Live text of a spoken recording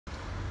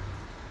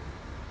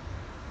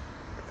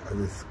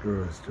This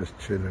squirrel is just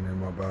chilling in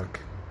my back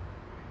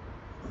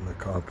on the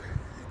carpet.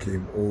 He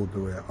came all the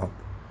way up,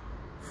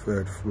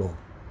 3rd floor.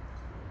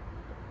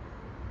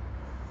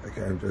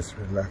 Okay, I'm just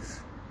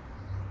relaxed.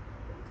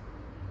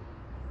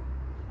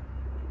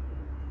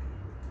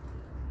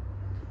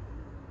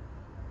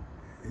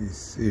 He's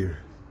serious.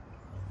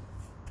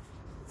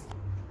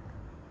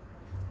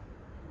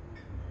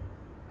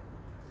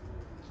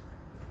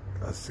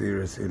 How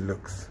serious he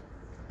looks.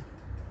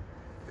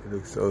 He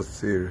looks so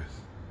serious.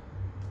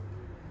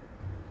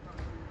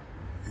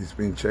 He's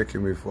been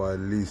checking me for at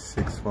least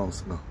 6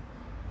 months now.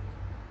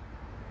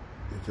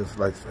 He just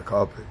likes the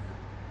carpet.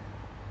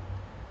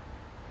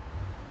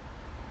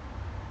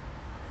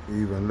 He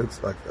even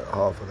looks like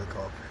half of the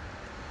carpet.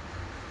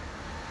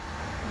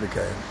 Look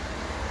at him.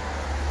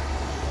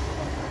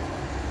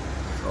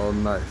 It's all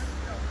nice.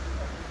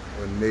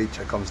 When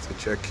nature comes to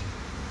check you,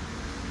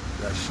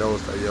 that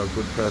shows that you're a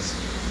good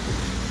person.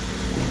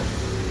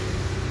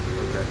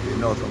 Okay, he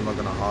knows I'm not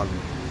gonna harm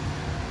him.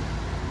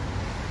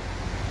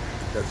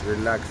 Just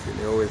relaxing.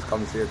 He always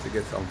comes here to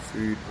get some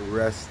food,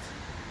 rest,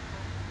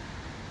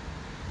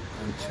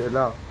 and chill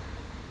out.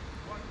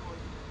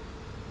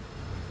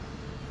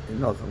 He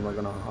knows I'm not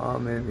gonna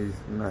harm him. He's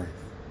nice.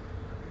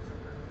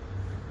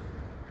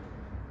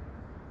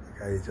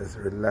 Okay, he's just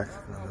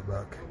relaxing on the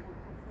back.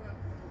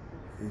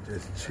 He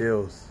just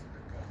chills.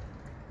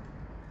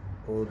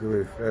 All the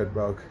way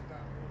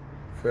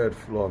 3rd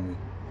floor. Me.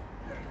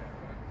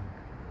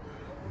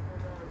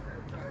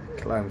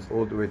 Climbs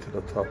all the way to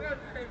the top.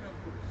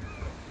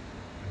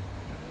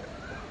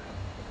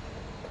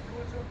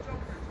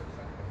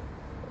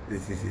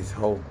 This is his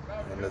home,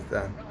 you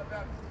understand?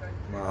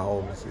 My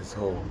home is his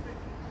home.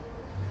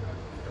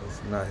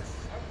 It's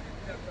nice.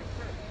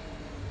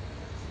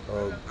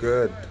 So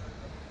good.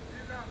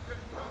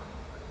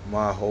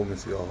 My home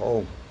is your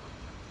home.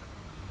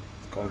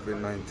 It's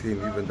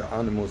COVID-19, even the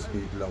animals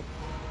need love.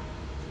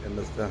 You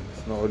understand?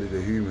 It's not only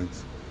the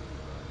humans.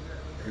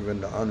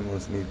 Even the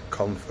animals need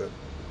comfort,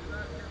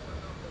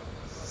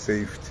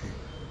 safety,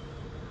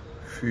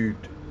 food.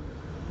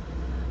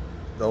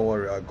 Don't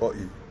worry, I got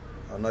you.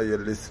 I know you're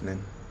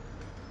listening.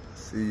 I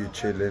see you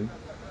chilling.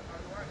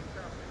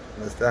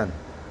 Understand?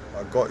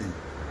 I got you.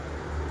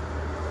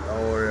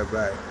 Don't worry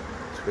about it.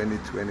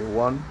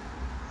 2021,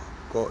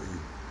 I got you.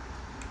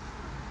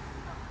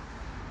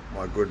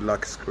 My good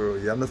luck squirrel.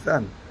 You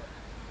understand?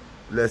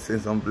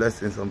 Blessings on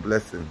blessings on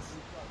blessings.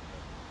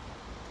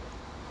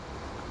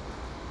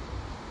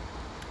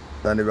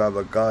 Then if I have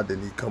a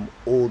garden, he come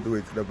all the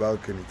way to the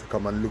balcony to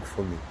come and look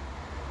for me.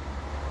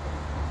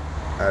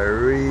 A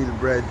real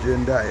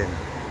brethren that in.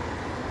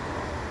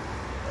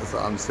 That's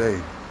what I'm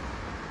saying.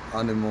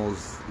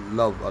 Animals'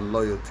 love and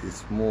loyalty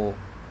is more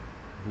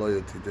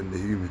loyalty than the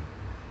human.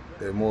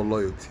 They're more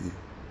loyalty.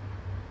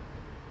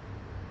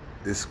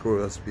 This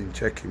squirrel has been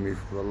checking me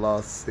for the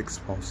last 6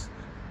 months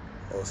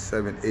or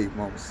 7, 8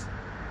 months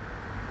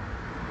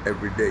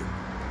every day.